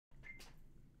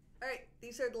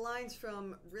these are the lines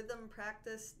from rhythm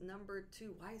practice number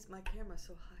 2. Why is my camera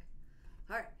so high?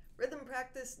 All right, rhythm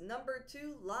practice number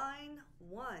 2, line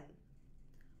 1.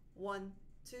 1,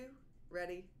 2,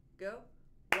 ready, go.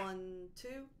 1, 2,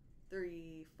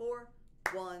 3, 4.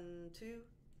 1, 2,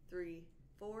 3,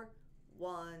 4.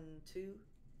 1, 2,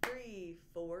 3,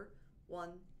 4. 1,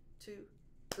 2,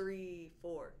 3,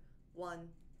 4. 1,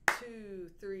 2,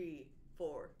 3,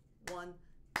 4. 1,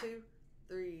 2,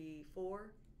 3,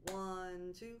 4.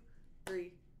 1, 2,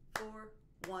 3, 4.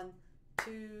 1,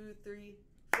 2, 3,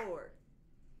 4.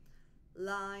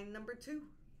 Line number 2.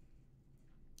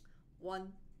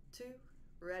 1, 2,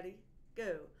 ready,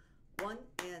 go. 1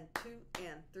 and 2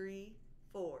 and 3,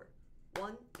 4.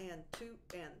 1 and 2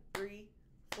 and 3,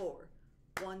 4.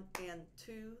 1 and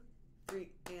 2, 3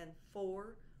 and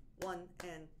 4. 1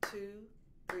 and 2,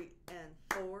 3 and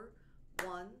 4.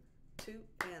 1, 2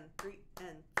 and 3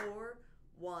 and 4.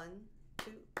 1,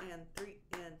 2 and 3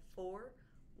 and 4.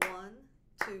 1,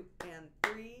 2 and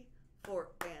 3, 4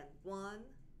 and 1,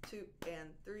 2 and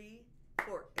 3,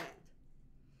 4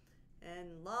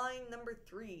 and line number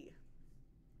 3.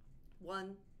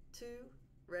 1, 2,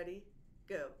 ready,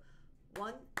 go.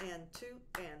 1 and 2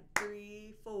 and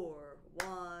 3, 4.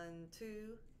 1,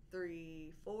 2,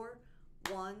 3, 4.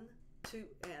 1, 2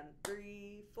 and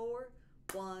 3, 4.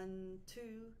 1, 2,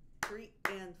 3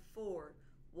 and 4.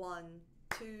 1,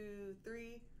 2,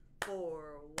 3,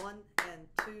 4. 1 and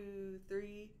 2,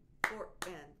 3, 4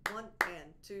 and 1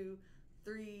 and 2,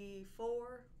 3,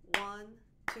 4. 1,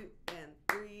 2 and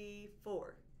 3,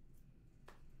 4.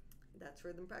 That's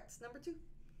rhythm practice number 2.